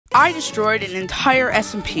I destroyed an entire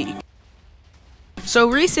SMP. So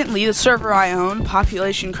recently, the server I own,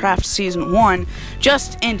 PopulationCraft Season I,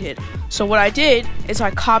 just ended. So what I did is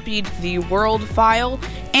I copied the world file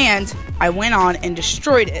and I went on and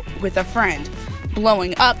destroyed it with a friend,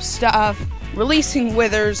 blowing up stuff, releasing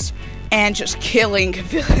withers, and just killing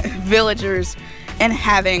villagers and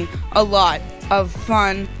having a lot of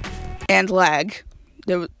fun and lag.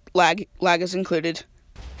 Lag is included.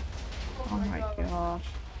 Oh my gosh.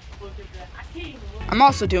 I'm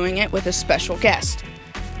also doing it with a special guest.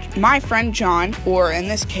 My friend John, or in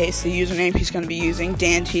this case, the username he's going to be using,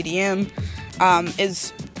 DanTDM,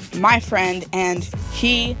 is my friend, and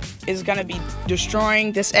he is going to be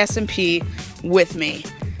destroying this SMP with me.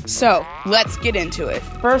 So, let's get into it.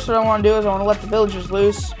 First, what I want to do is I want to let the villagers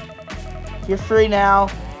loose. You're free now.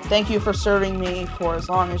 Thank you for serving me for as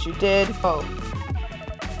long as you did. Oh.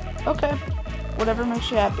 Okay. Whatever makes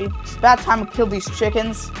you happy. It's about time to kill these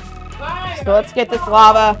chickens. So let's get this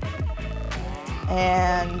lava.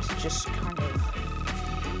 And just kind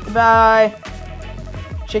of... Goodbye.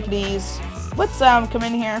 Chickadees. Let's come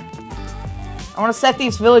in here. I want to set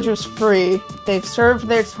these villagers free. They've served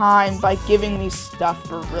their time by giving me stuff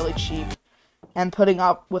for really cheap. And putting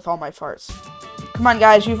up with all my farts. Come on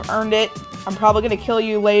guys, you've earned it. I'm probably going to kill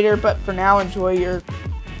you later, but for now, enjoy your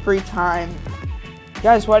free time.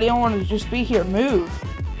 Guys, why do you want to just be here? Move.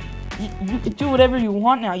 You can do whatever you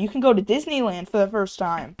want now. You can go to Disneyland for the first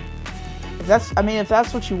time. If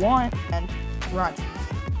that's what you want. And run.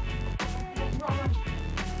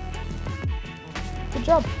 Good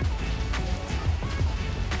job.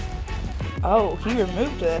 Oh, he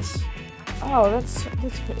removed this. Oh, that's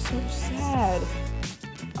so sad.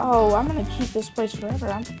 Oh, I'm gonna keep this place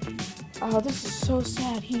forever. Oh, this is so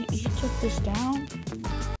sad. He took this down.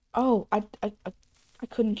 Oh, I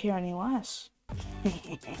couldn't care any less.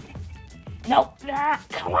 No, nah,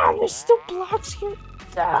 come on, there's still blocks here.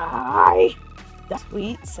 Die.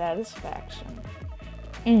 Sweet satisfaction.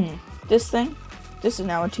 This is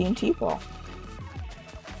now a TNT wall.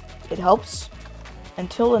 It helps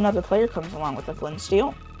until another player comes along with a flint and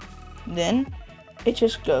steel. Then it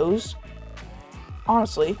just goes,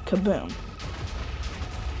 honestly, kaboom.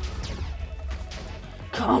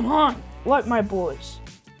 Come on, what, my boys?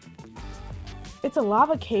 It's a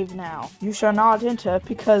lava cave now. You shall not enter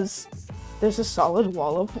because there's a solid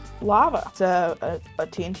wall of lava. It's a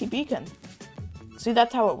TNT beacon. See,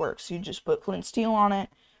 that's how it works. You just put flint and steel on it,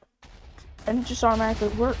 and it just automatically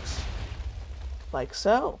works. Like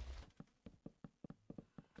so.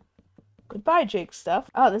 Goodbye, Jake stuff.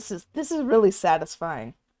 Oh, this is really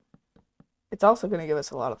satisfying. It's also gonna give us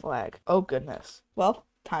a lot of lag. Oh goodness. Well,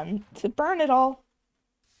 time to burn it all.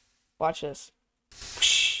 Watch this.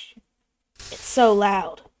 It's so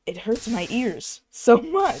loud. It hurts my ears so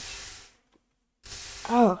much.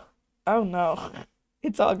 Oh no.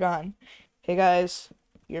 It's all gone. Hey guys,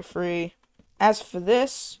 you're free. As for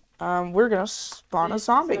this, we're gonna spawn a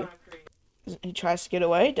zombie. He tries to get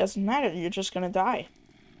away, doesn't matter, you're just gonna die.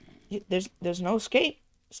 There's no escape.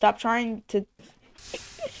 Stop trying to...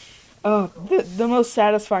 Oh, the most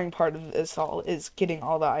satisfying part of this all is getting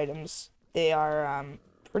all the items. They are,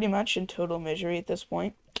 pretty much in total misery at this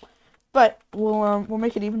point. But we'll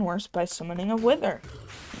make it even worse by summoning a wither,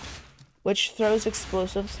 which throws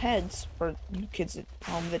explosive heads for you kids at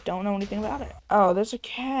home that don't know anything about it. Oh, there's a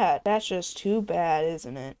cat. That's just too bad,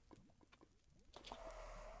 isn't it?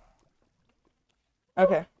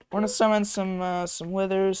 Okay, we're gonna summon some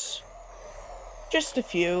withers. Just a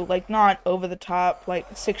few, like not over the top, like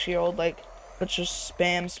 6-year-old, like let's just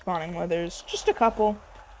spam spawning withers. Just a couple,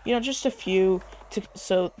 you know, just a few.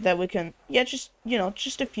 So that we can, yeah, just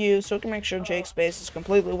a few, so we can make sure Jake's base is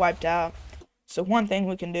completely wiped out. So one thing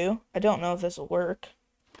we can do, I don't know if this will work.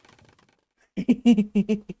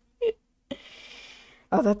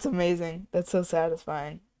 Oh, that's amazing. That's so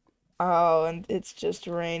satisfying. Oh, and it's just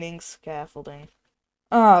raining scaffolding.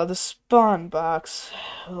 Oh, the spawn box.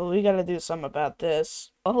 Oh, we gotta do something about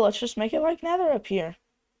this. Oh, let's just make it like Nether up here.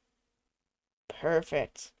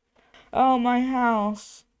 Perfect. Oh, my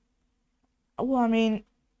house. Well, I mean,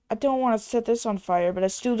 I don't want to set this on fire, but I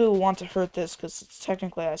still do want to hurt this, because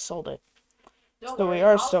technically I sold it. So we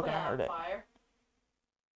are still gonna hurt it.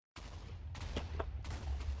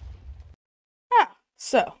 Ah,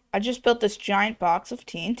 so, I just built this giant box of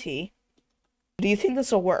TNT. Do you think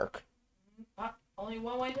this will work? Only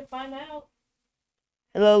one way to find out.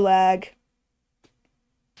 Hello, lag.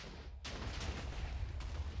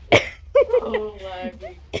 Oh,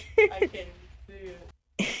 laggy. I can't even see it.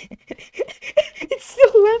 It's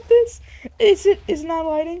still left this? Is it not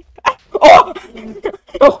lighting? Ah! Oh!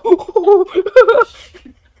 Oh!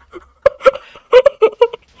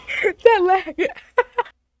 that lag?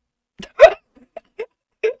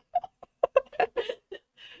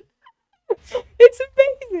 It's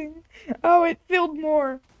amazing. Oh, it filled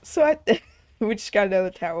more. So we just got another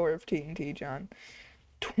tower of TNT, John.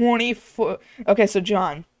 24. Okay, so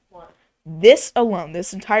John, What? this alone,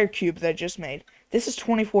 this entire cube that I just made, this is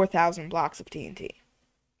 24,000 blocks of TNT.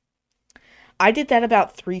 I did that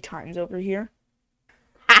about 3 times over here.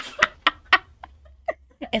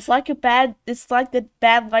 It's like the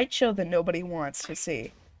bad light show that nobody wants to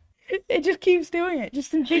see. It just keeps doing it,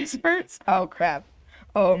 just in big spurts. Oh crap.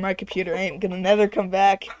 Oh, my computer ain't gonna never come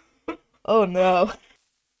back. Oh no.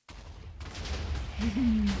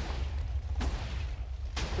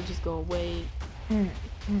 We're just gonna wait.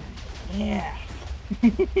 Yeah.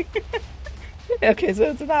 Okay, so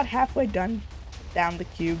it's about halfway done down the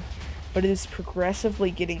cube, but it is progressively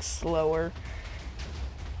getting slower.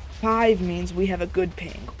 5 means we have a good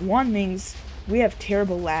ping. 1 means we have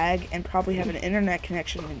terrible lag and probably have an internet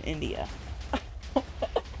connection in India.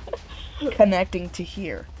 Connecting to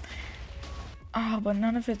here. Oh, but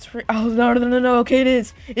none of it's free. Oh, no. Okay, it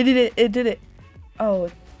is. It did it.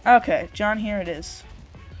 Oh, okay. John, here it is.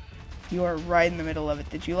 You are right in the middle of it.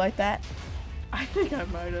 Did you like that? I think I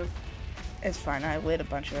might have. It's fine. I lit a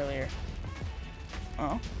bunch earlier.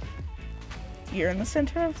 Oh. You're in the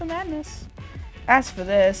center of the madness. As for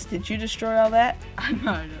this, did you destroy all that? I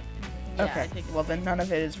might have. Yeah, Okay. I think Well, then none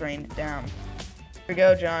of it is rained down. Here we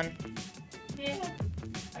go, John. yeah.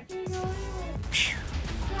 I can't go anywhere.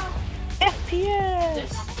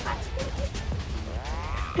 FPS!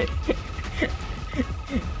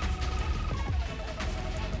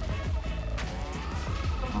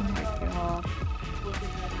 Oh my god.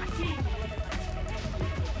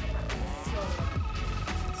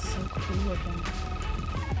 So cool looking.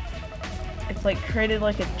 It's like created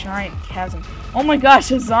like a giant chasm. Oh my gosh,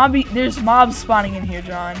 there's mobs spawning in here,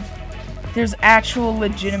 John. There's actual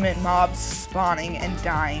legitimate mobs spawning and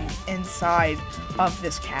dying inside of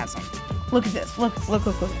this chasm. Look at this. Look. I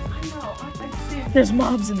know. I see it. There's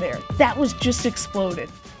mobs in there. That was just exploded.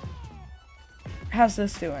 How's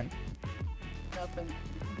this doing? Nothing.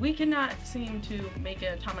 We cannot seem to make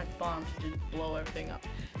an atomic bomb to just blow everything up.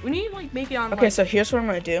 We need to like make it on. Okay, so here's what I'm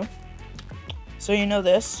gonna do. So you know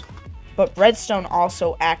this, but redstone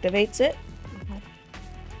also activates it.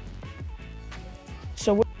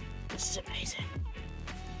 So this is amazing.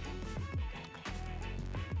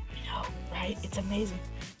 You know, right? It's amazing.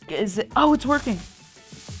 Is it? Oh, it's working.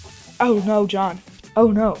 Oh no, John. Oh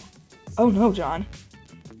no. Oh no, John.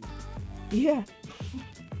 Yeah.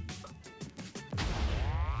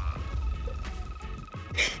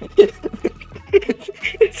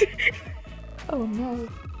 Oh no.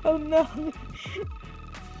 Oh no.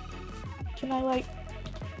 Can I like...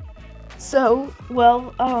 So,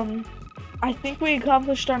 well, I think we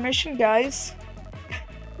accomplished our mission, guys.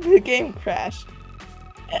 The game crashed.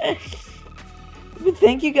 But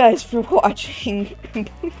thank you guys for watching.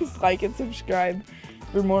 Please like and subscribe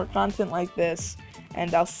for more content like this.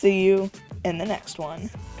 And I'll see you in the next one.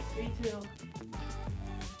 Me too.